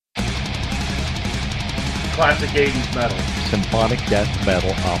classic 80s metal. Symphonic death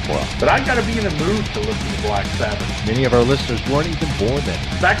metal opera. But I gotta be in the mood to listen to Black Sabbath. Many of our listeners weren't even born then.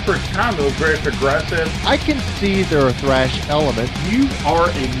 Back for its time, it was very progressive. I can see there are thrash elements. You are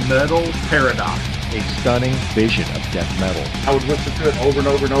a metal paradox. A stunning vision of death metal. I would listen to it over and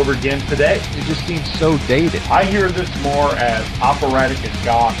over and over again today. It just seems so dated. I hear this more as operatic as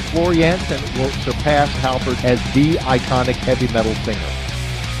goth. Floor Jansen will surpass Halford as the iconic heavy metal singer.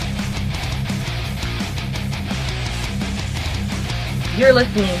 You're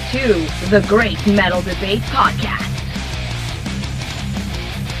listening to the Great Metal Debate Podcast.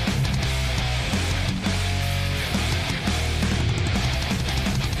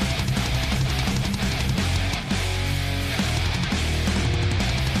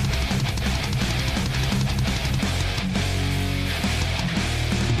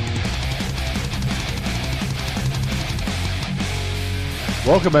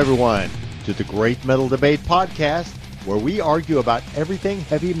 Welcome, everyone, to the Great Metal Debate Podcast, where we argue about everything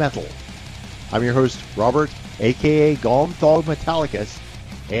heavy metal. I'm your host, Robert, a.k.a. Gomthog Metallicus,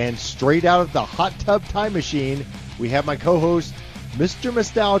 and straight out of the hot tub time machine, we have my co-host, Mr.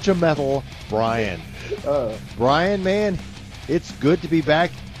 Nostalgia Metal, Brian. Brian, man, it's good to be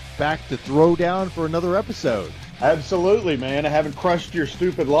back to throw down for another episode. Absolutely, man. I haven't crushed your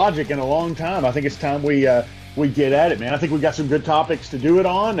stupid logic in a long time. I think it's time we get at it, man. I think we've got some good topics to do it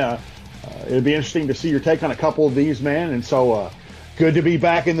on. It'll be interesting to see your take on a couple of these, man. And so good to be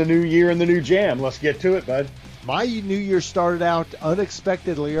back in the new year and the new jam. Let's get to it, bud. My new year started out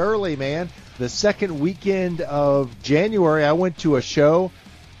unexpectedly early, man. The second weekend of January, I went to a show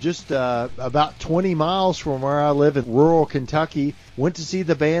just about 20 miles from where I live in rural Kentucky. Went to see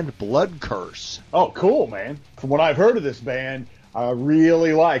the band Blood Curse. Oh, cool, man. From what I've heard of this band, I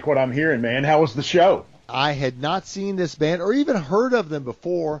really like what I'm hearing, man. How was the show? I had not seen this band or even heard of them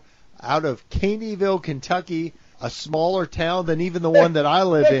before. Out of Caneyville, Kentucky, a smaller town than even the one that I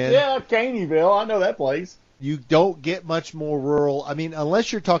live in. Yeah, Caneyville. I know that place. You don't get much more rural. I mean,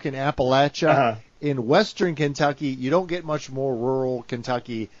 unless you're talking Appalachia, in western Kentucky, you don't get much more rural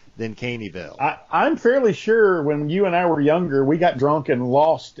Kentucky than Caneyville. I'm fairly sure when you and I were younger, we got drunk and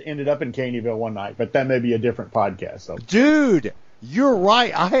ended up in Caneyville one night, but that may be a different podcast. So. Dude, you're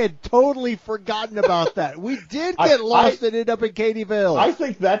right. I had totally forgotten about that. We did get lost and end up in Caneyville. I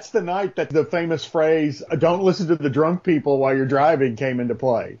think that's the night that the famous phrase, don't listen to the drunk people while you're driving, came into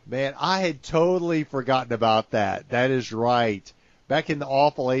play. Man, I had totally forgotten about that. That is right. Back in the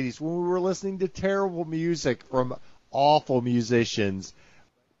awful 80s when we were listening to terrible music from awful musicians.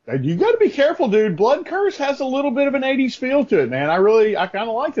 You got to be careful, dude. Blood Curse has a little bit of an 80s feel to it, man. I kind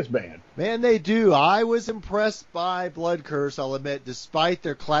of like this band. Man, they do. I was impressed by Blood Curse, I'll admit. Despite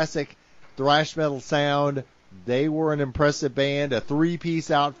their classic thrash metal sound, they were an impressive band, a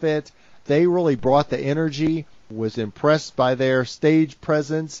three-piece outfit. They really brought the energy. Was impressed by their stage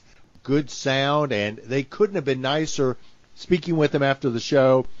presence, good sound, and they couldn't have been nicer. Speaking with them after the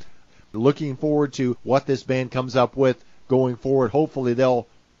show, looking forward to what this band comes up with going forward. Hopefully they'll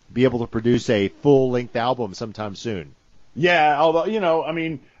be able to produce a full-length album sometime soon. Yeah, although,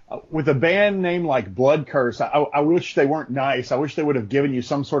 with a band name like Blood Curse, I wish they weren't nice. I wish they would have given you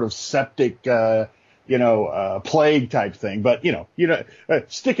some sort of septic, plague type thing. But,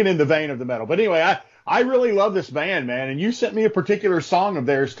 sticking in the vein of the metal. But anyway, I really love this band, man. And you sent me a particular song of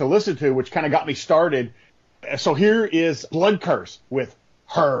theirs to listen to, which kind of got me started. So here is Blood Curse with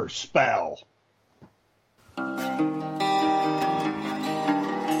Her Spell.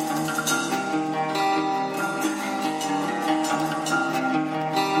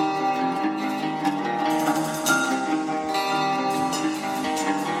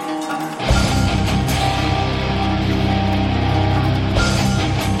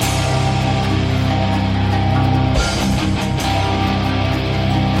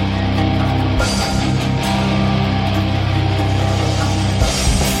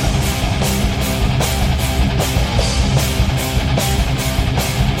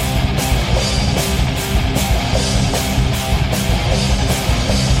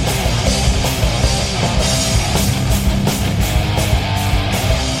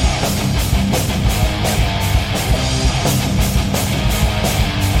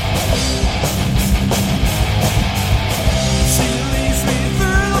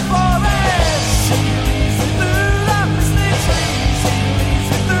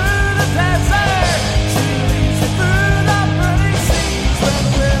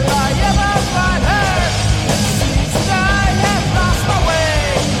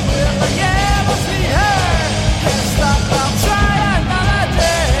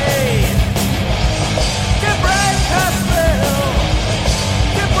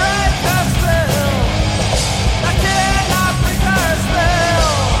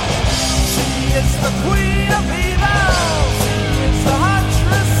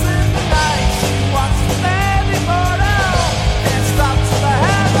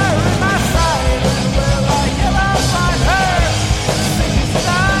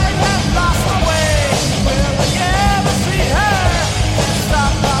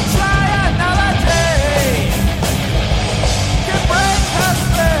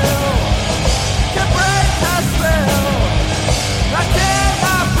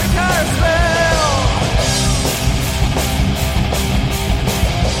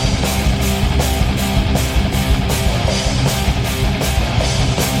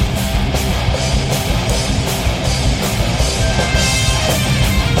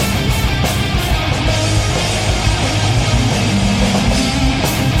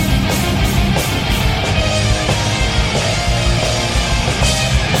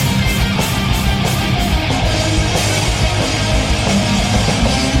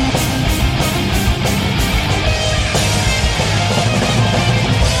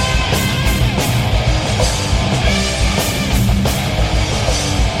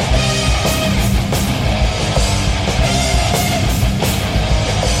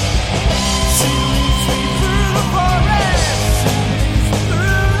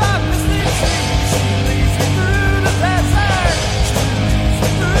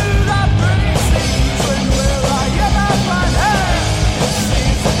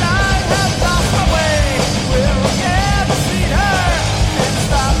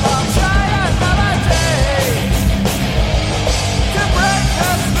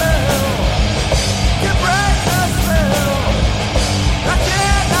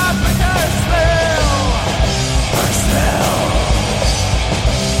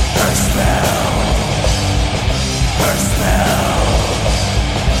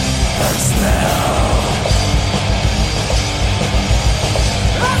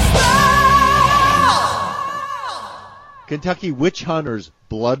 Kentucky Witch Hunters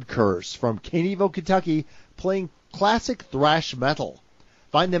Blood Curse from Caneyville, Kentucky, playing classic thrash metal.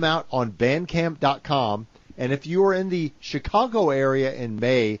 Find them out on Bandcamp.com. And if you are in the Chicago area in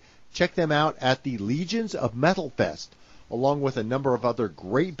May, check them out at the Legions of Metal Fest, along with a number of other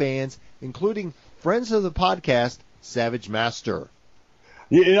great bands, including friends of the podcast, Savage Master.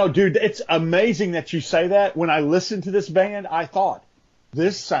 You know, dude, it's amazing that you say that. When I listened to this band, I thought,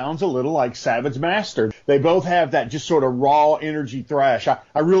 this sounds a little like Savage Master. They both have that just sort of raw energy thrash.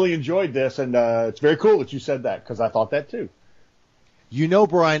 I really enjoyed this, and it's very cool that you said that, because I thought that too. You know,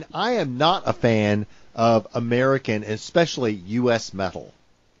 Brian, I am not a fan of American, especially U.S. metal.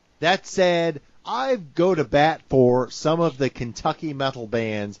 That said, I go to bat for some of the Kentucky metal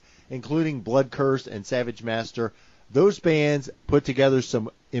bands, including Blood Curse and Savage Master. Those bands put together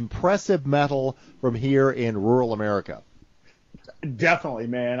some impressive metal from here in rural America. Definitely,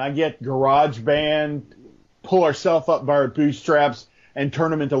 man. I get garage band, pull ourselves up by our bootstraps and turn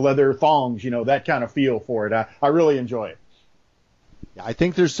them into leather thongs, you know, that kind of feel for it. I really enjoy it. I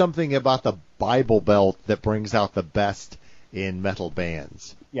think there's something about the Bible Belt that brings out the best in metal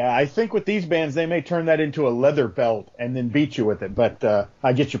bands. Yeah, I think with these bands, they may turn that into a leather belt and then beat you with it, but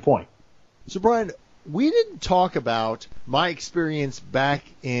I get your point. So, Brian, we didn't talk about my experience back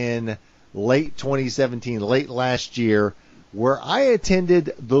in late 2017, late last year, where I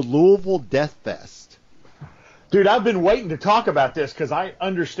attended the Louisville Death Fest. Dude, I've been waiting to talk about this because I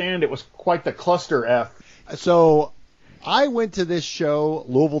understand it was quite the cluster F. So I went to this show,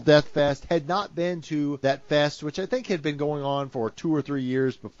 Louisville Death Fest, had not been to that fest, which I think had been going on for 2 or 3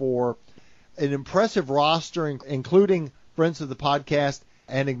 years before. An impressive roster, including friends of the podcast,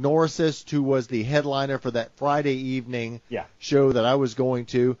 and Ignoricist, who was the headliner for that Friday evening show that I was going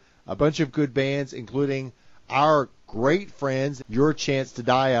to. A bunch of good bands, including our great friends, Your Chance to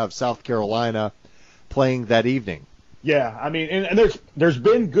Die of South Carolina, playing that evening. Yeah, I mean, and there's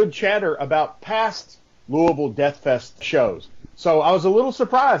been good chatter about past Louisville Death Fest shows. So I was a little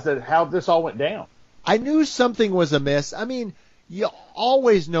surprised at how this all went down. I knew something was amiss. I mean, you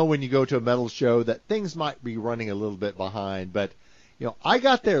always know when you go to a metal show that things might be running a little bit behind. But, you know, I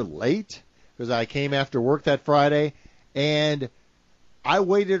got there late because I came after work that Friday, and I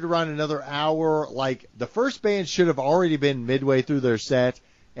waited around another hour. Like, the first band should have already been midway through their set,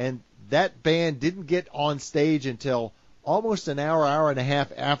 and that band didn't get on stage until almost an hour, hour and a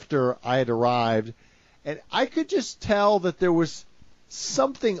half after I had arrived. And I could just tell that there was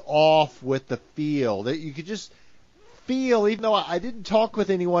something off with the feel, that you could just feel, even though I didn't talk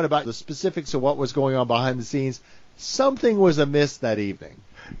with anyone about the specifics of what was going on behind the scenes, something was amiss that evening.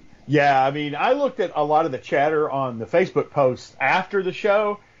 Yeah, I mean, I looked at a lot of the chatter on the Facebook posts after the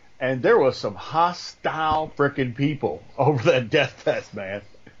show, and there was some hostile frickin' people over that Death Fest, man.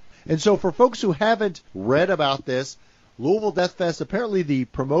 And so for folks who haven't read about this, Louisville Death Fest, apparently the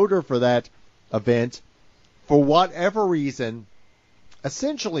promoter for that event, for whatever reason,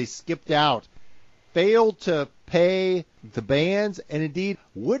 essentially skipped out, failed to pay the bands, and indeed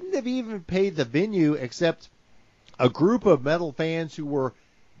wouldn't have even paid the venue, except a group of metal fans who were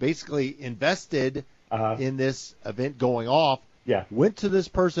basically invested in this event going off, went to this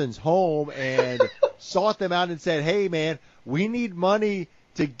person's home and sought them out and said, hey, man, we need money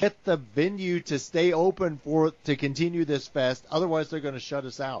to get the venue to stay open to continue this fest. Otherwise, they're going to shut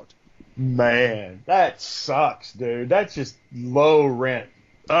us out. Man, that sucks, dude. That's just low rent.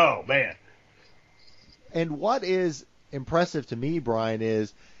 Oh, man. And what is impressive to me, Brian,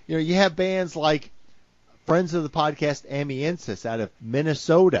 is, you know, you have bands like friends of the podcast, Amiensis, out of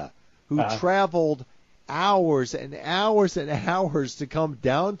Minnesota, who traveled hours and hours and hours to come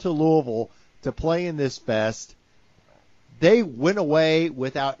down to Louisville to play in this fest. They went away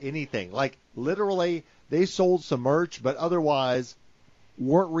without anything. Like, literally, they sold some merch, but otherwise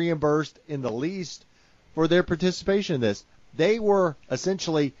weren't reimbursed in the least for their participation in this. They were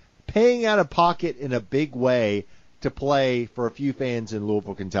essentially paying out of pocket in a big way to play for a few fans in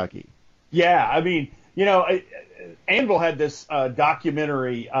Louisville, Kentucky. Yeah, I mean, you know, Anvil had this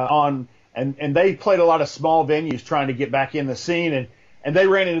documentary on, and they played a lot of small venues trying to get back in the scene, and they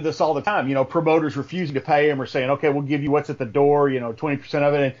ran into this all the time. You know, promoters refusing to pay them or saying, okay, we'll give you what's at the door, 20%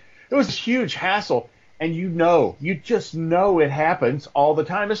 of it. And it was a huge hassle. And you just know it happens all the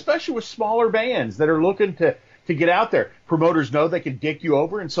time, especially with smaller bands that are looking to get out there. Promoters know they can dick you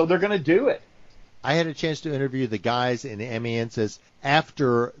over, and so they're going to do it. I had a chance to interview the guys in Amiensis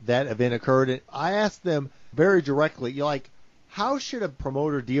after that event occurred, and I asked them very directly, how should a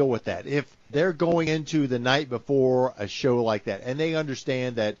promoter deal with that if they're going into the night before a show like that, and they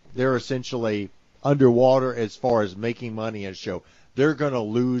understand that they're essentially underwater as far as making money at a show? They're going to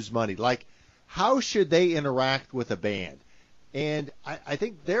lose money. How should they interact with a band? And I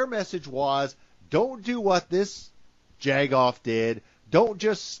think their message was, don't do what this Jagoff did. Don't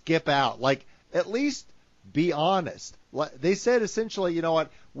just skip out. Like, at least be honest. They said essentially, you know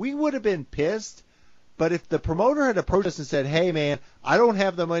what, we would have been pissed, but if the promoter had approached us and said, hey, man, I don't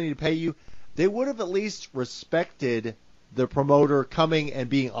have the money to pay you, they would have at least respected the promoter coming and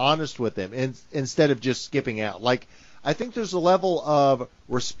being honest with them instead of just skipping out. Like, I think there's a level of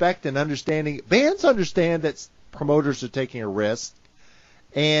respect and understanding. Bands understand that promoters are taking a risk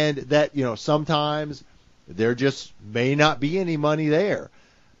and that, you know, sometimes there just may not be any money there.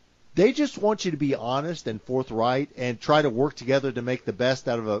 They just want you to be honest and forthright and try to work together to make the best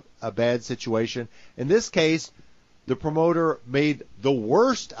out of a bad situation. In this case, the promoter made the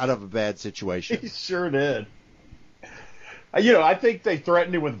worst out of a bad situation. He sure did. You know, I think they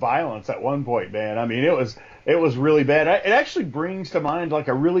threatened him with violence at one point, man. I mean, it was really bad. It actually brings to mind like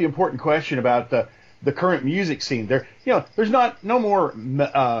a really important question about the current music scene. There, you know, there's no more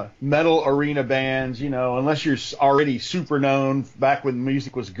metal arena bands, you know, unless you're already super known back when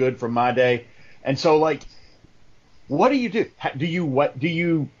music was good from my day. And so, like, what do you do? Do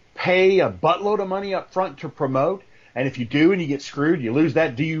you pay a buttload of money up front to promote? And if you do and you get screwed, you lose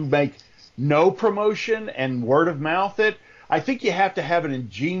that. Do you make no promotion and word of mouth it? I think you have to have an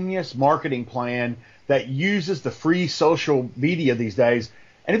ingenious marketing plan that uses the free social media these days.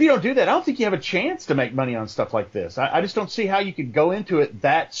 And if you don't do that, I don't think you have a chance to make money on stuff like this. I just don't see how you could go into it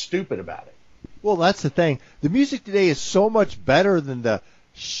that stupid about it. Well, that's the thing. The music today is so much better than the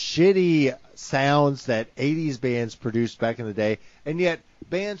shitty sounds that 80s bands produced back in the day. And yet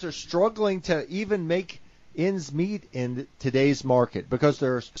bands are struggling to even make ends meet in today's market because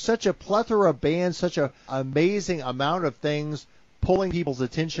there's such a plethora of bands, such an amazing amount of things pulling people's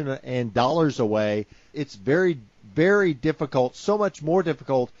attention and dollars away. It's very, very difficult, so much more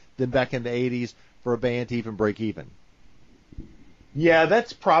difficult than back in the 80s for a band to even break even. Yeah,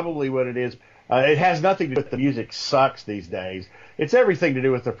 that's probably what it is. It has nothing to do with the music sucks these days. It's everything to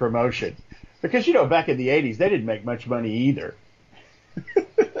do with the promotion. Because, you know, back in the 80s, they didn't make much money either.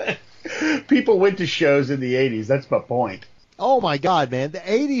 People went to shows in the 80s. That's my point. Oh, my God, man. The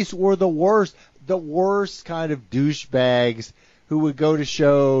 80s were the worst kind of douchebags who would go to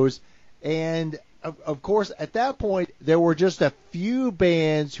shows. And, of course, at that point, there were just a few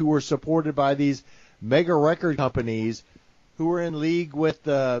bands who were supported by these mega record companies who were in league with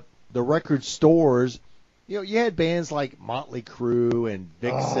the record stores. You know, you had bands like Motley Crue and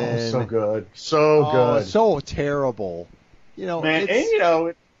Vixen. Oh, so good. So good. So terrible. You know, man, and, you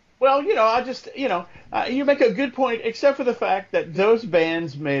know, well, you know, I just, you know, you make a good point, except for the fact that those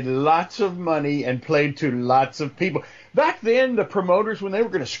bands made lots of money and played to lots of people. Back then, the promoters, when they were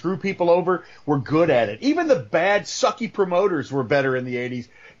going to screw people over, were good at it. Even the bad, sucky promoters were better in the 80s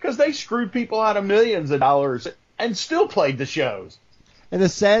because they screwed people out of millions of dollars and still played the shows. And the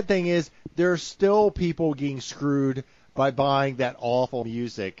sad thing is, there are still people getting screwed by buying that awful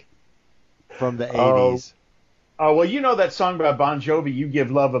music from the 80s. Oh, well, you know that song by Bon Jovi, You Give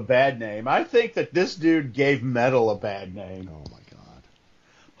Love a Bad Name. I think that this dude gave metal a bad name. Oh, my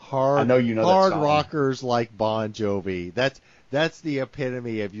God. I know you know that hard song. rockers like Bon Jovi. That's the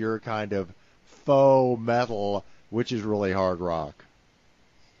epitome of your kind of faux metal, which is really hard rock.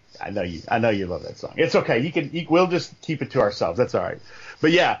 I know you love that song. It's okay. We'll just keep it to ourselves. That's all right.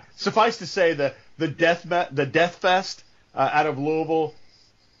 But yeah, suffice to say the Death Fest out of Louisville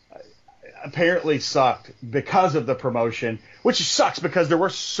apparently sucked because of the promotion, which sucks because there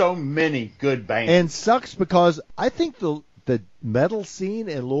were so many good bands. And sucks because I think the metal scene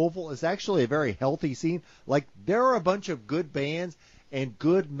in Louisville is actually a very healthy scene. Like, there are a bunch of good bands and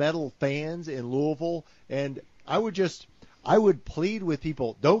good metal fans in Louisville, and I would plead with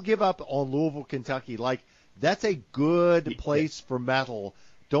people, don't give up on Louisville, Kentucky. Like, that's a good place for metal.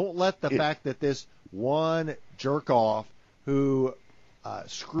 Don't let the fact that this one jerk-off who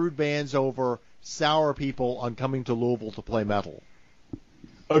screwed bands over sour people on coming to Louisville to play metal.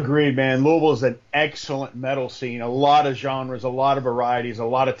 Agreed, man. Louisville is an excellent metal scene. A lot of genres, a lot of varieties, a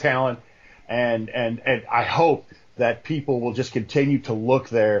lot of talent, and I hope that people will just continue to look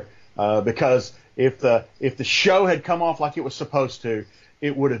there because if the show had come off like it was supposed to,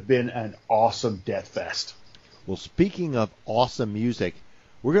 it would have been an awesome Death Fest. Well, speaking of awesome music,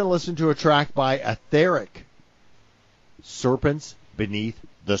 we're going to listen to a track by Etheric, Serpents Beneath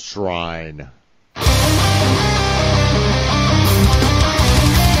the Shrine.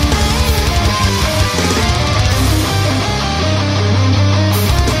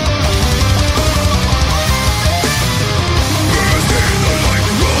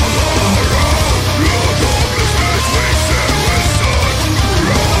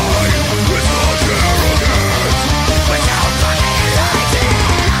 Without the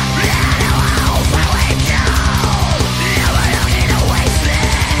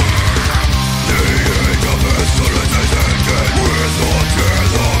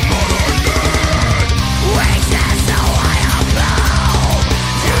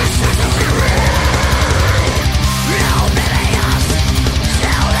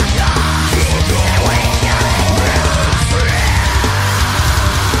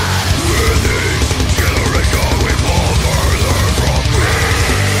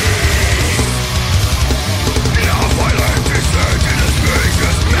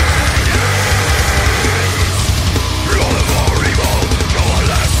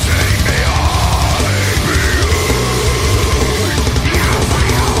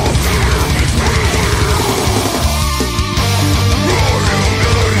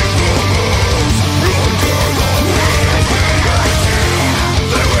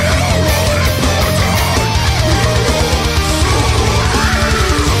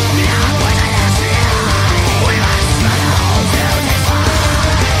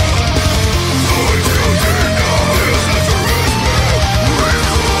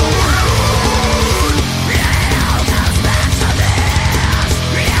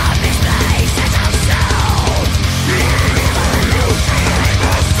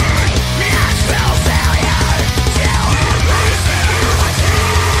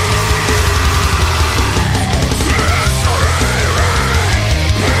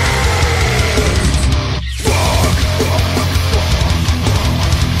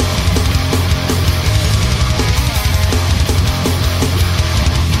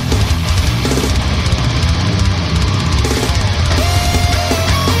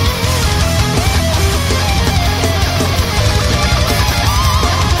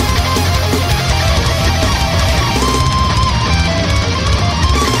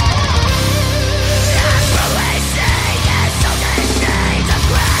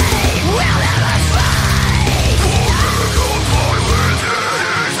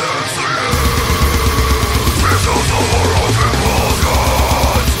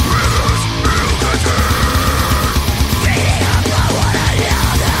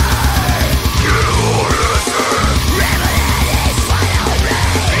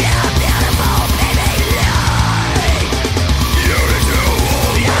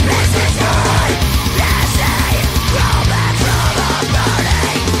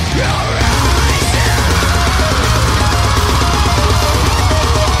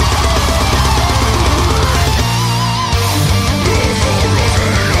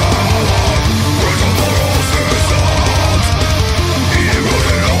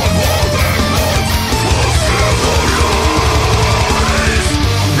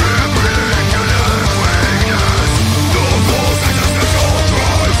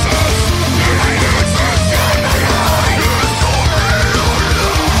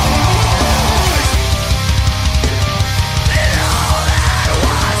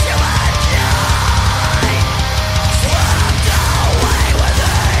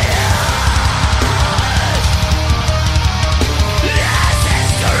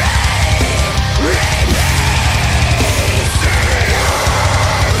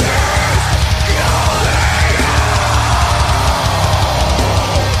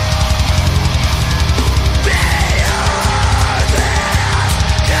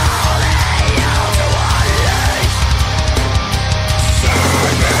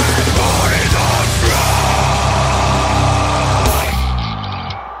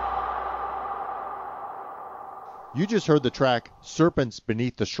You just heard the track Serpents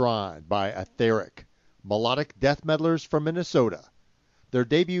Beneath the Shrine by Etheric, melodic death metalers from Minnesota. Their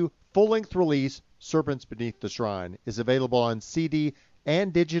debut full-length release, Serpents Beneath the Shrine, is available on CD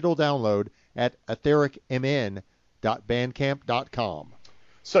and digital download at ethericmn.bandcamp.com.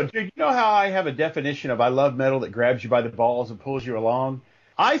 So, dude, you know how I have a definition of I love metal that grabs you by the balls and pulls you along?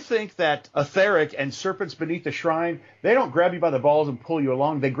 I think that Etheric and Serpents Beneath the Shrine, they don't grab you by the balls and pull you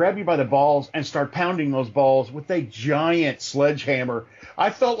along. They grab you by the balls and start pounding those balls with a giant sledgehammer.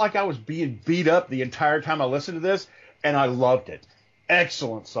 I felt like I was being beat up the entire time I listened to this, and I loved it.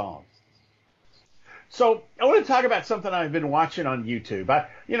 Excellent song. So I want to talk about something I've been watching on YouTube.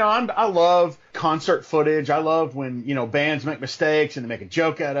 I love concert footage. I love when, bands make mistakes and they make a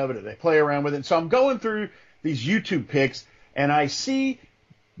joke out of it or they play around with it. So I'm going through these YouTube pics and I see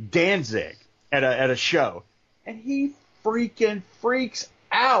Danzig at a show, and he freaking freaks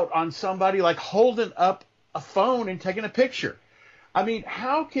out on somebody like holding up a phone and taking a picture. I mean,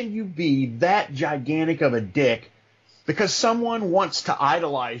 how can you be that gigantic of a dick because someone wants to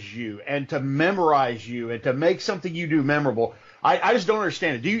idolize you and to memorize you and to make something you do memorable? I just don't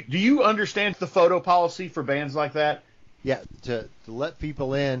understand it. Do you understand the photo policy for bands like that? Yeah, to let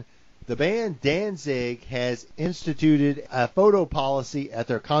people in, the band Danzig has instituted a photo policy at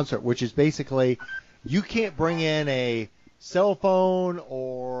their concert, which is basically you can't bring in a cell phone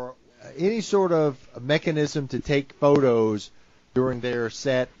or any sort of mechanism to take photos during their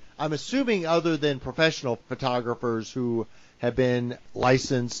set. I'm assuming other than professional photographers who have been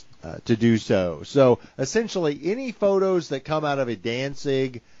licensed to do so. So essentially any photos that come out of a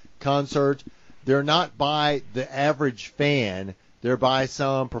Danzig concert, they're not by the average fan. They're by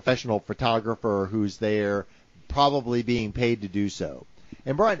some professional photographer who's there, probably being paid to do so.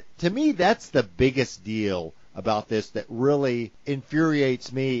 And Brian, to me, that's the biggest deal about this that really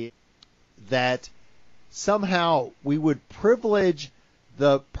infuriates me, that somehow we would privilege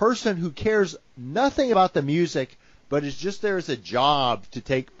the person who cares nothing about the music but is just there as a job to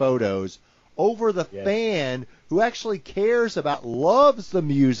take photos over the fan who actually cares about, loves the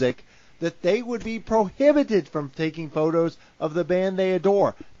music, that they would be prohibited from taking photos of the band they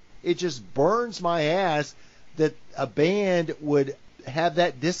adore. It just burns my ass that a band would have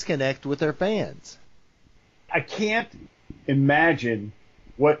that disconnect with their fans. I can't imagine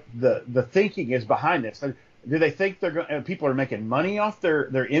what the thinking is behind this. Do they think people are making money off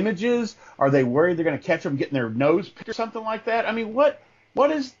their images? Are they worried they're going to catch them getting their nose picked or something like that? I mean, what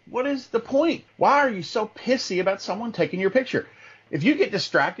is the point? Why are you so pissy about someone taking your picture? If you get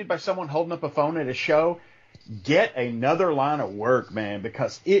distracted by someone holding up a phone at a show, get another line of work, man,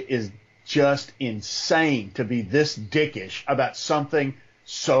 because it is just insane to be this dickish about something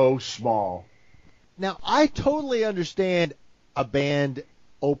so small. Now, I totally understand a band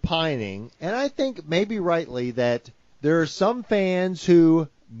opining, and I think maybe rightly, that there are some fans who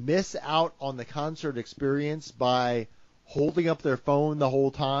miss out on the concert experience by holding up their phone the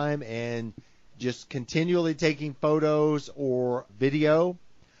whole time and just continually taking photos or video.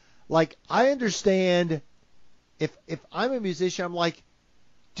 Like, I understand if I'm a musician, I'm like,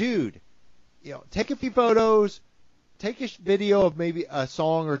 dude, take a few photos, take a video of maybe a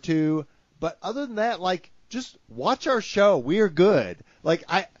song or two, but other than that, like, just watch our show. We are good. Like,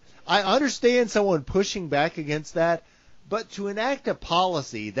 I understand someone pushing back against that, but to enact a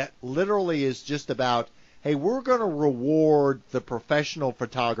policy that literally is just about, hey, we're going to reward the professional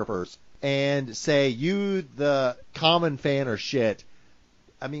photographers and say you, the common fan, are shit.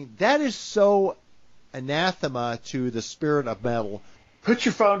 I mean, that is so anathema to the spirit of metal. Put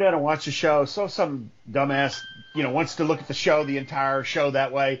your phone down and watch the show. So some dumbass, wants to look at the show, the entire show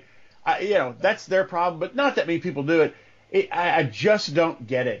that way. That's their problem, but not that many people do it. I just don't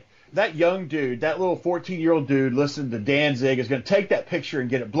get it. That young dude, that little 14-year-old dude listening to Danzig is going to take that picture and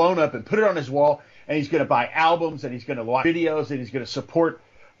get it blown up and put it on his wall, and he's going to buy albums, and he's going to watch videos, and he's going to support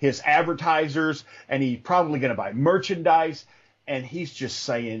his advertisers, and he's probably going to buy merchandise, and he's just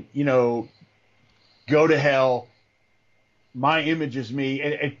saying, go to hell. My image is me.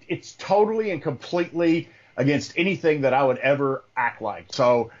 And it's totally and completely against anything that I would ever act like.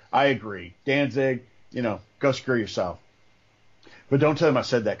 So I agree. Danzig, go screw yourself. But don't tell him I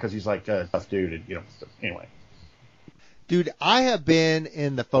said that because he's like a tough dude. And, anyway. Dude, I have been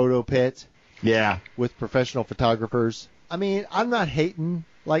in the photo pit. Yeah. With professional photographers. I mean, I'm not hating.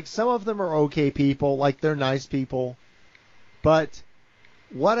 Like, some of them are okay people. Like, they're nice people. But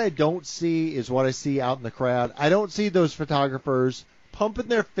what I don't see is what I see out in the crowd. I don't see those photographers pumping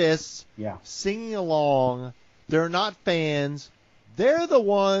their fists, singing along. They're not fans. They're the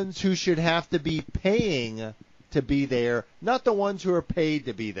ones who should have to be paying to be there, not the ones who are paid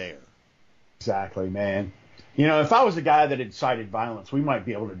to be there. Exactly, man. If I was a guy that incited violence, we might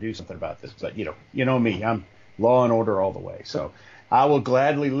be able to do something about this. But, you know me, I'm law and order all the way. So I will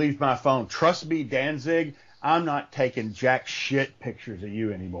gladly leave my phone. Trust me, Danzig, I'm not taking jack shit pictures of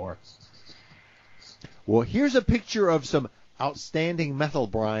you anymore. Well, here's a picture of some outstanding metal,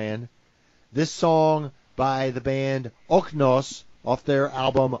 Brian. This song by the band Oknos off their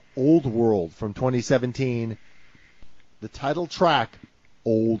album Old World from 2017. The title track,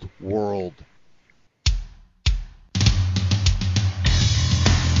 Old World.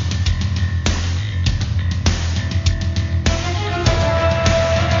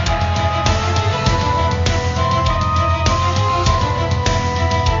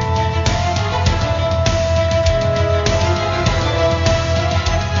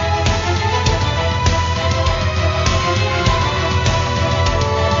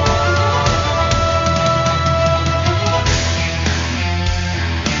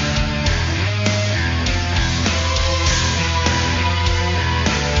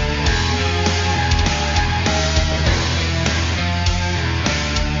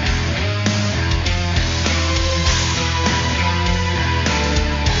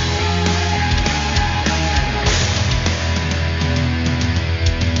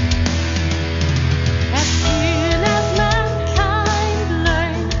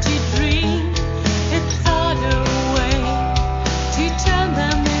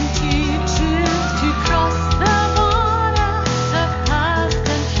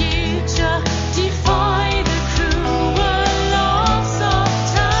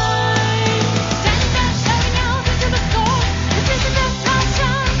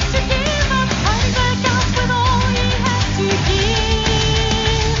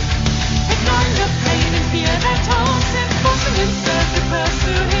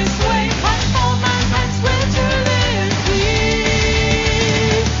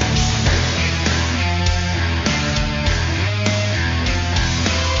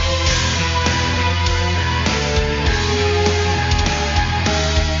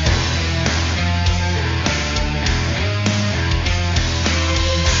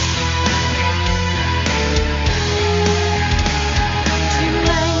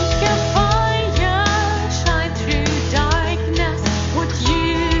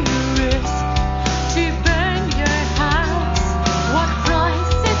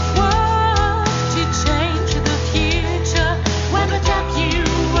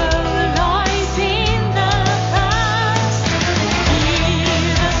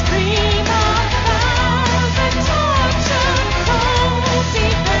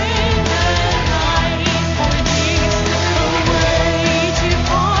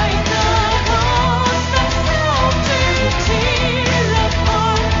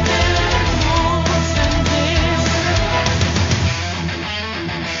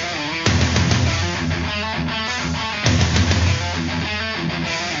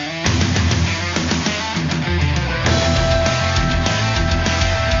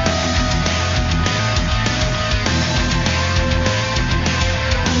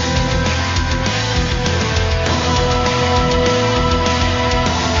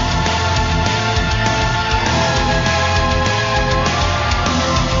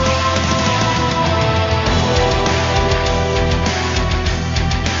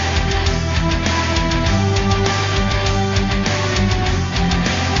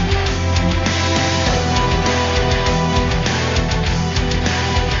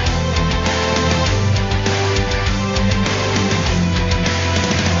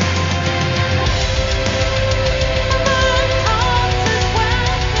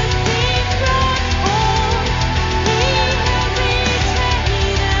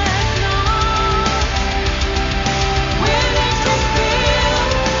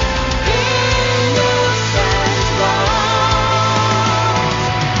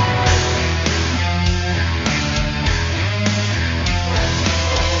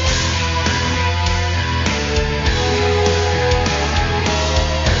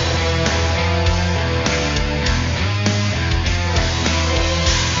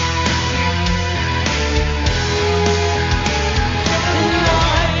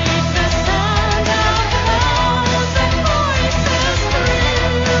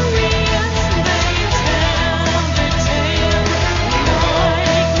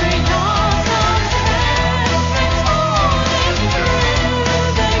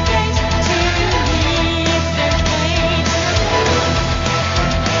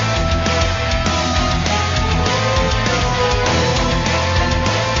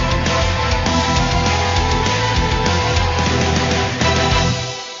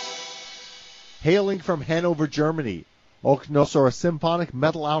 Hailing from Hanover, Germany, Oknos are a symphonic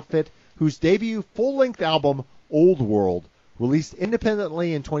metal outfit whose debut full-length album, Old World, released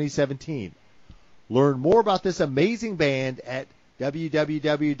independently in 2017. Learn more about this amazing band at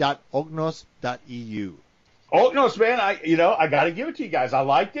www.ognos.eu. Ognos, man, I got to give it to you guys. I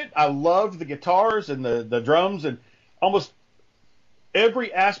liked it. I loved the guitars and the drums and almost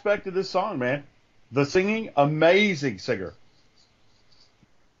every aspect of this song, man. The singing, amazing singer.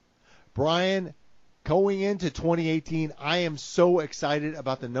 Brian, going into 2018, I am so excited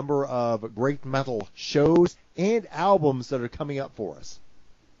about the number of great metal shows and albums that are coming up for us.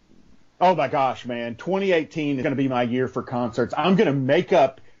 Oh, my gosh, man. 2018 is going to be my year for concerts. I'm going to make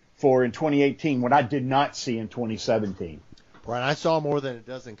up for in 2018 what I did not see in 2017. Brian, I saw more than a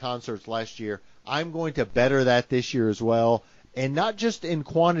dozen concerts last year. I'm going to better that this year as well, and not just in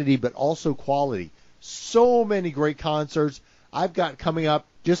quantity but also quality. So many great concerts. I've got coming up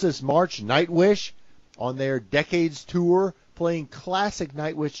just this March, Nightwish on their Decades Tour, playing classic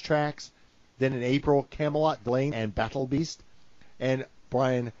Nightwish tracks. Then in April, Camelot, Blaine, and Battle Beast. And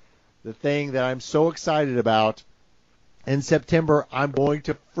Brian, the thing that I'm so excited about, in September, I'm going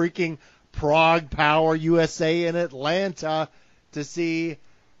to freaking Prague Power USA in Atlanta to see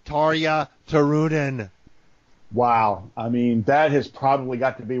Tarja Turunen. Wow. I mean, that has probably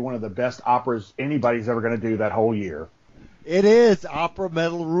got to be one of the best operas anybody's ever going to do that whole year. It is. Opera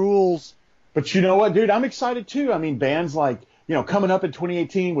metal rules. But you know what, dude? I'm excited, too. I mean, bands like, coming up in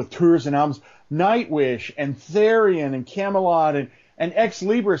 2018 with tours and albums, Nightwish and Therion and Camelot and Ex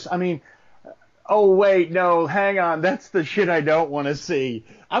Libris. I mean, oh, wait, no, hang on. That's the shit I don't want to see.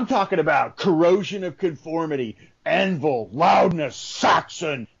 I'm talking about Corrosion of Conformity, Anvil, Loudness,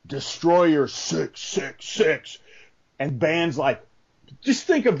 Saxon, Destroyer 666, and bands like, just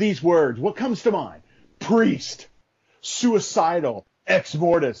think of these words. What comes to mind? Priest, Suicidal, Ex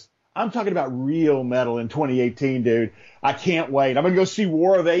Mortis. I'm talking about real metal in 2018, dude. I can't wait. I'm going to go see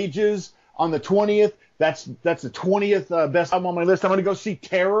War of Ages on the 20th. That's the 20th best album on my list. I'm going to go see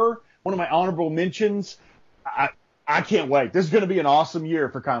Terror, one of my honorable mentions. I can't wait. This is going to be an awesome year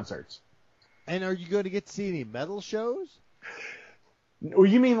for concerts. And are you going to get to see any metal shows? Well,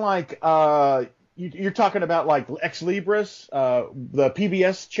 you mean like you're talking about like Ex Libris, the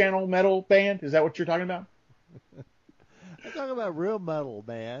PBS channel metal band? Is that what you're talking about? I'm talking about real metal,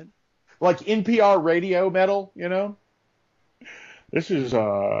 man. Like NPR radio metal, This is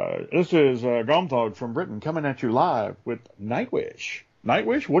Gomthog from Britain coming at you live with Nightwish.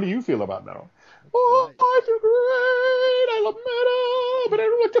 Nightwish, what do you feel about metal? Oh, I feel great. I love metal, but I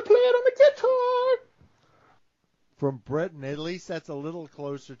don't like to play it on the guitar. From Britain, at least that's a little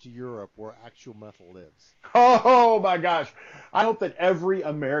closer to Europe where actual metal lives. Oh, my gosh. I hope that every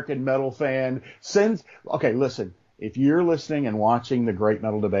American metal fan sends... Okay, listen. If you're listening and watching the Great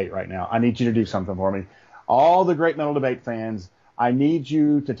Metal Debate right now, I need you to do something for me. All the Great Metal Debate fans, I need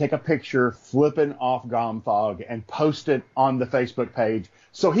you to take a picture flipping off Gomthog and post it on the Facebook page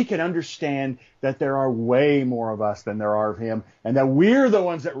so he can understand that there are way more of us than there are of him and that we're the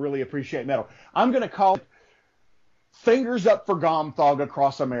ones that really appreciate metal. I'm going to call it Fingers Up for Gomthog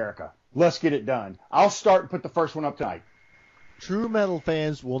Across America. Let's get it done. I'll start and put the first one up tonight. True metal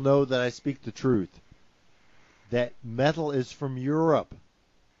fans will know that I speak the truth. That metal is from Europe.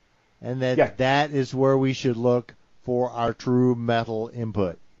 And that is where we should look for our true metal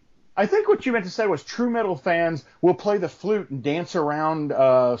input. I think what you meant to say was true metal fans will play the flute and dance around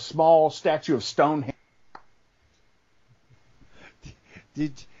a small statue of Stonehenge.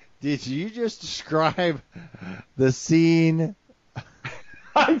 Did you just describe the scene?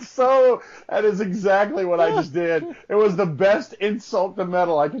 That is exactly what I just did. It was the best insult to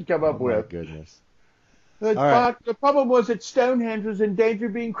metal I could come up with. Oh, my goodness. The problem was that Stonehenge was in danger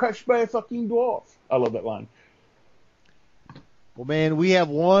of being crushed by a fucking dwarf. I love that line. Well, man, we have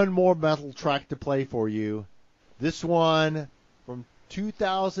one more metal track to play for you. This one from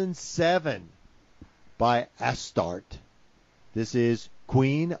 2007 by Astarte. This is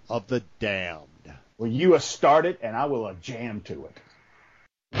Queen of the Damned. Well, you start it, and I will jam to it.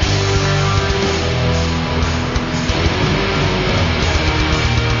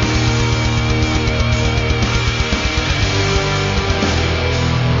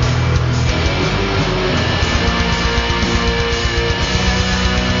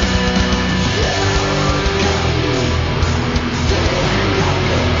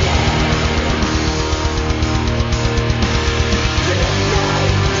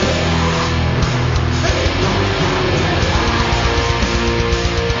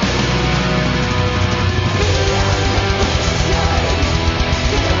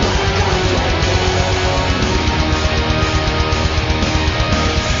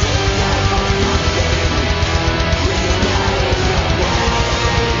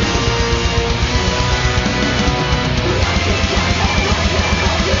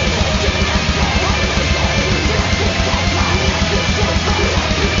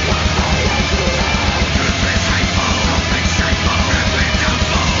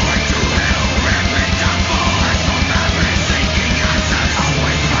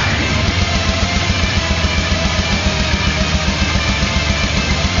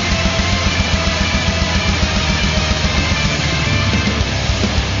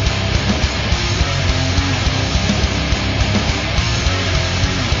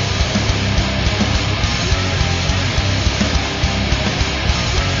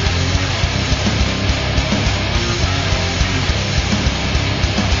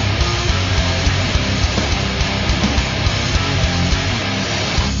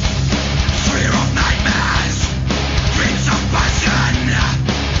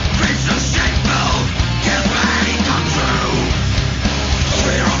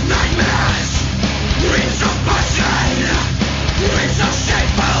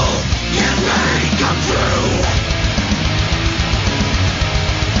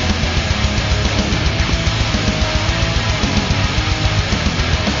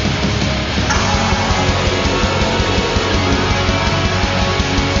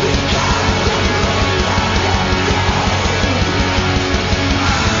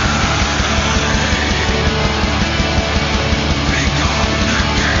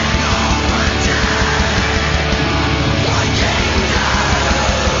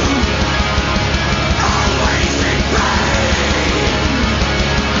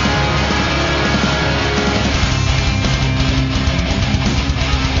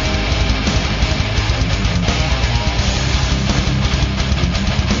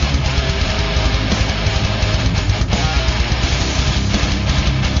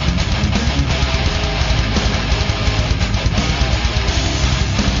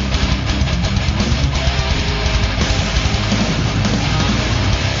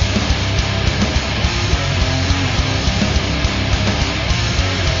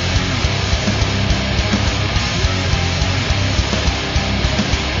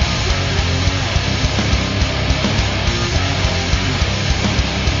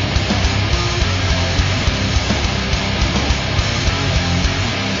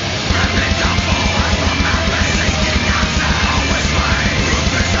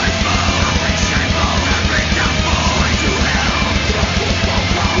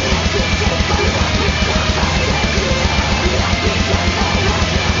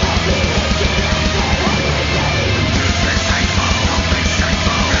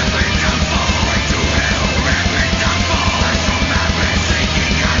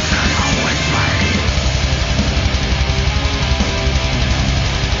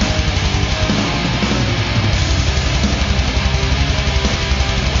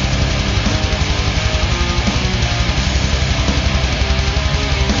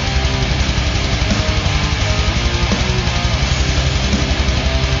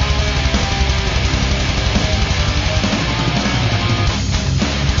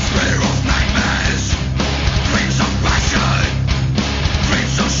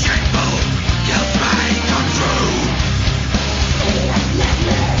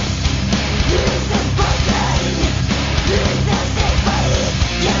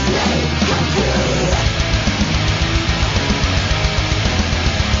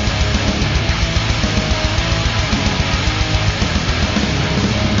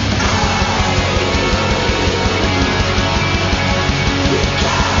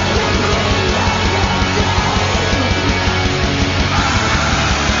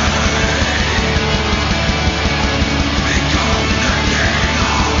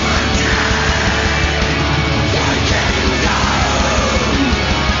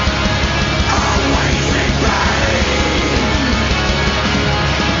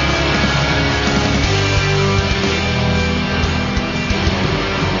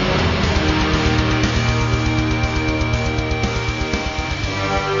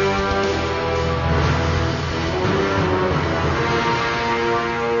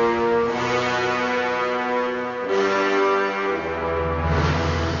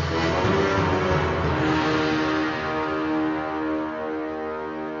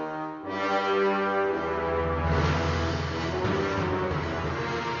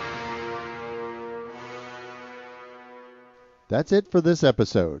 That's it for this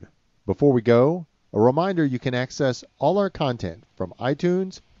episode. Before we go, a reminder you can access all our content from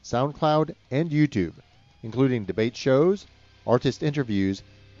iTunes, SoundCloud, and YouTube, including debate shows, artist interviews,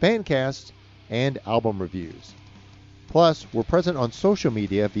 fancasts, and album reviews. Plus, we're present on social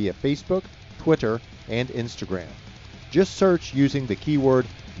media via Facebook, Twitter, and Instagram. Just search using the keyword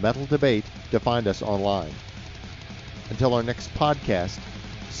Metal Debate to find us online. Until our next podcast,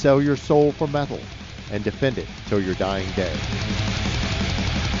 sell your soul for metal and defend it till your dying day.